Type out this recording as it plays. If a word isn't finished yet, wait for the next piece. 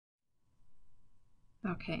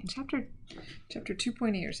Okay, in chapter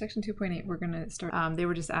 2.8 or section 2.8, we're going to start. They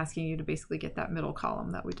were just asking you to basically get that middle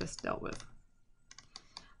column that we just dealt with.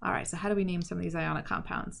 All right, so how do we name some of these ionic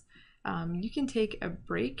compounds? You can take a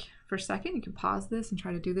break for a second. You can pause this and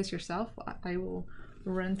try to do this yourself. I will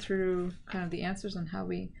run through kind of the answers on how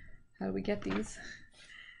do we get these.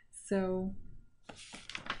 So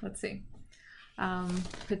let's see.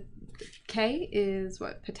 K is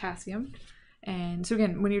what? Potassium. And so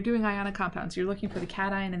again, when you're doing ionic compounds, you're looking for the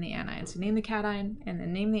cation and the anion. So name the cation and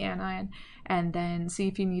then name the anion, and then see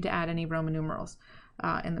if you need to add any Roman numerals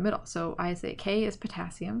in the middle. So I say K is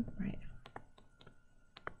potassium, right?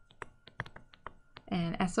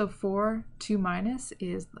 And SO4 2-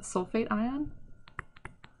 is the sulfate ion.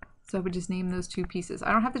 So I would just name those two pieces.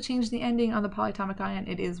 I don't have to change the ending on the polyatomic ion.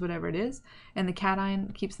 It is whatever it is. And the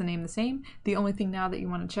cation keeps the name the same. The only thing now that you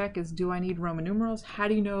want to check is, do I need Roman numerals? How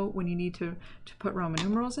do you know when you need to put Roman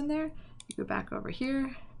numerals in there? You go back over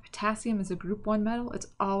here. Potassium is a group 1 metal. It's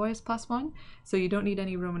always +1. So you don't need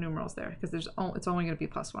any Roman numerals there because it's only going to be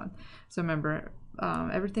 +1. So remember,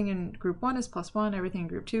 everything in group 1 is +1. Everything in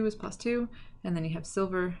group 2 is +2. And then you have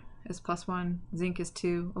silver is +1, zinc is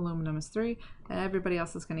 2, aluminum is 3, and everybody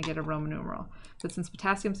else is going to get a Roman numeral. But since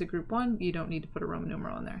potassium's a group 1, you don't need to put a Roman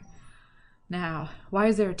numeral in there. Now, why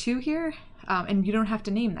is there a 2 here? And you don't have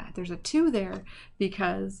to name that. There's a 2 there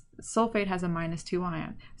because sulfate has a -2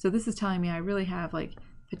 ion. So this is telling me I really have like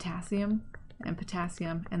potassium, and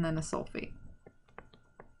then a sulfate.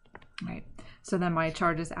 Right. So then my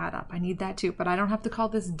charges add up. I need that too, but I don't have to call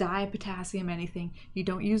this dipotassium anything. You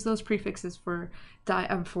don't use those prefixes for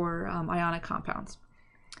ionic compounds.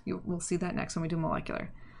 We'll see that next when we do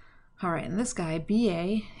molecular. All right, and this guy,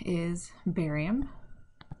 Ba, is barium.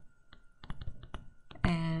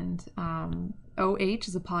 And OH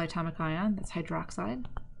is a polyatomic ion. That's hydroxide.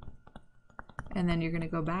 And then you're going to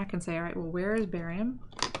go back and say, all right, well, where is barium?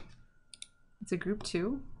 It's a group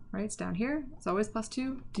 2. Right, it's down here. It's always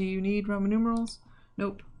 +2. Do you need Roman numerals?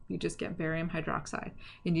 Nope. You just get barium hydroxide.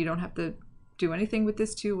 And you don't have to do anything with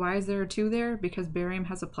this 2. Why is there a 2 there? Because barium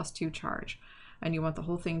has a +2 charge. And you want the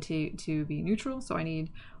whole thing to be neutral. So I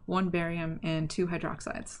need 1 barium and 2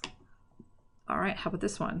 hydroxides. All right, how about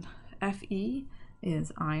this one? Fe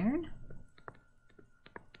is iron.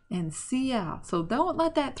 And Cl. So don't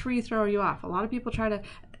let that 3 throw you off. A lot of people try to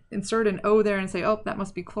insert an O there and say, oh, that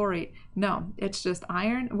must be chlorate. No, it's just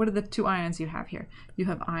iron. What are the 2 ions you have here? You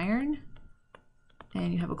have iron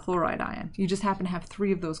and you have a chloride ion. You just happen to have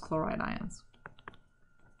 3 of those chloride ions,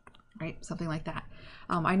 right? Something like that.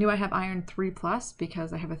 I knew I have iron 3+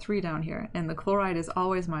 because I have a 3 down here, and the chloride is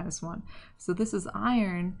always -1. So this is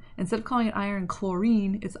iron. Instead of calling it iron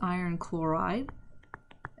chlorine, it's iron chloride.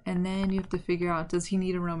 And then you have to figure out, does he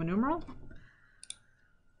need a Roman numeral?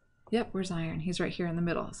 Yep, where's iron? He's right here in the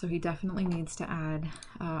middle. So he definitely needs to add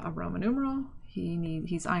a Roman numeral.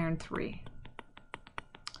 He's iron 3.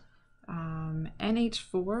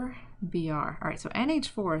 NH4, Br. All right, so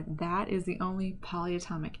NH4, that is the only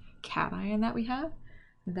polyatomic cation that we have.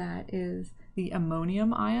 That is the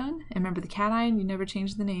ammonium ion. And remember, the cation, you never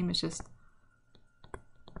change the name. It's just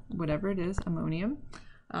whatever it is, ammonium.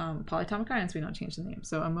 Polyatomic ions, we don't change the name.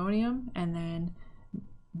 So ammonium, and then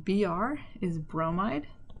Br is bromide.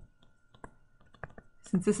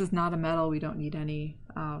 Since this is not a metal, we don't need any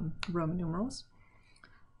Roman numerals.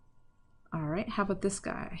 All right, how about this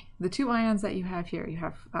guy? The 2 ions that you have here, you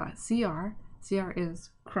have Cr. Cr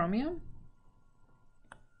is chromium.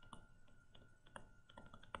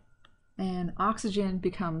 And oxygen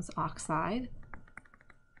becomes oxide.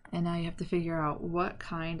 And now you have to figure out what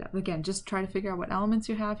kind of, again, just try to figure out what elements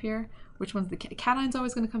you have here, which one's the cation's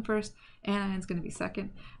always going to come first, anion's going to be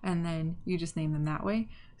second, and then you just name them that way.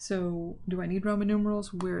 So do I need Roman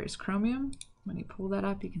numerals? Where is chromium? When you pull that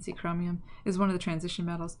up, you can see chromium is one of the transition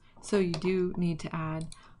metals, so you do need to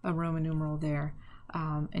add a Roman numeral there.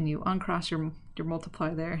 And you uncross your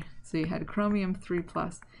multiply there. So you had chromium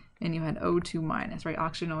 3+, and you had O2-, right?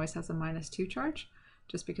 Oxygen always has a -2 charge,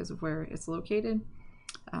 just because of where it's located.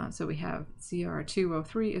 So we have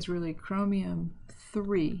Cr2O3 is really chromium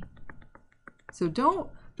 3. So don't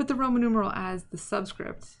put the Roman numeral as the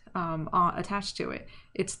subscript attached to it.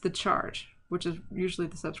 It's the charge, which is usually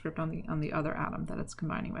the subscript on the other atom that it's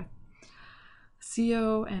combining with.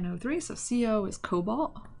 CONO3, so CO is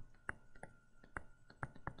cobalt.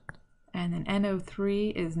 And then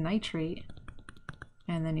NO3 is nitrate.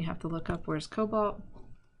 And then you have to look up where's cobalt.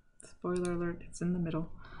 Spoiler alert, it's in the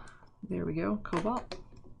middle. There we go, cobalt.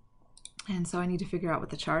 And so I need to figure out what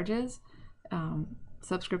the charge is.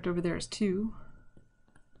 Subscript over there is 2.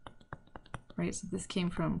 Right, so this came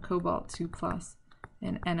from cobalt 2+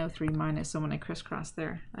 and NO3-. So when I crisscross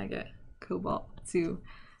there, I get cobalt to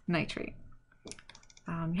nitrate.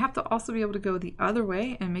 You have to also be able to go the other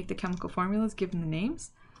way and make the chemical formulas given the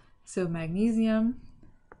names. So magnesium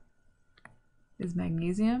is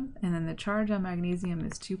magnesium, and then the charge on magnesium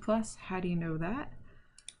is 2+. How do you know that?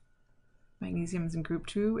 Magnesium is in group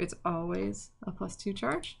 2, it's always a +2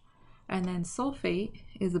 charge. And then sulfate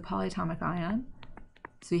is a polyatomic ion.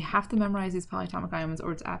 So you have to memorize these polyatomic ions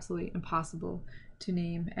or it's absolutely impossible to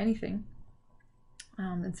name anything.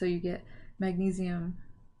 And so you get magnesium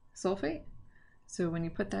sulfate. So when you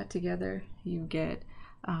put that together, you get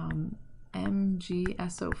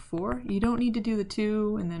MgSO4. You don't need to do the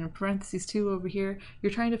 2 and then in parentheses 2 over here.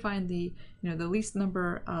 You're trying to find the the least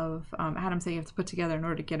number of atoms that you have to put together in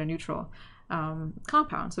order to get a neutral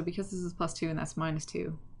compound. So because this is +2 and that's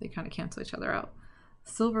 -2, they kind of cancel each other out.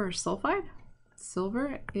 Silver sulfide.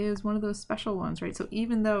 Silver is one of those special ones, right? So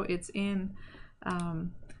even though it's in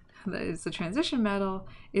it's a transition metal,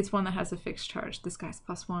 it's one that has a fixed charge. This guy's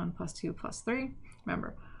 +1, +2, +3.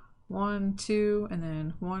 Remember, 1, 2, and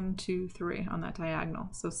then 1, 2, 3 on that diagonal.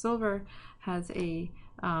 So silver has a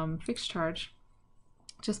fixed charge,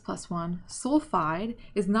 just +1. Sulfide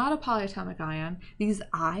is not a polyatomic ion. These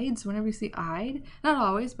ides, whenever you see ide, not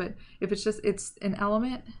always, but if it's an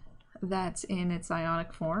element that's in its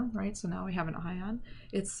ionic form, right? So now we have an ion.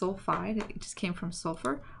 It's sulfide. It just came from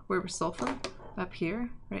sulfur. Where was sulfur? Up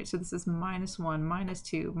here, right? So this is -1,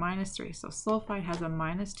 -2, -3. So sulfide has a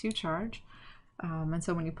 -2 charge. And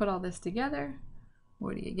so when you put all this together,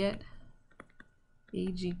 what do you get?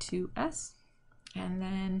 Ag2S. And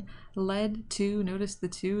then lead 2, notice the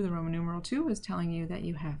 2, the Roman numeral 2 is telling you that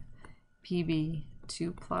you have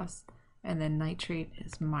Pb2+, and then nitrate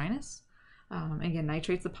is -. Again,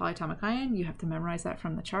 nitrate's a polyatomic ion. You have to memorize that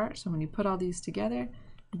from the chart. So when you put all these together,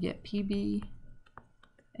 you get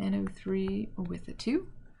PbNO3 with a 2.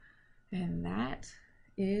 And that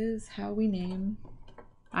is how we name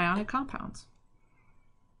ionic compounds.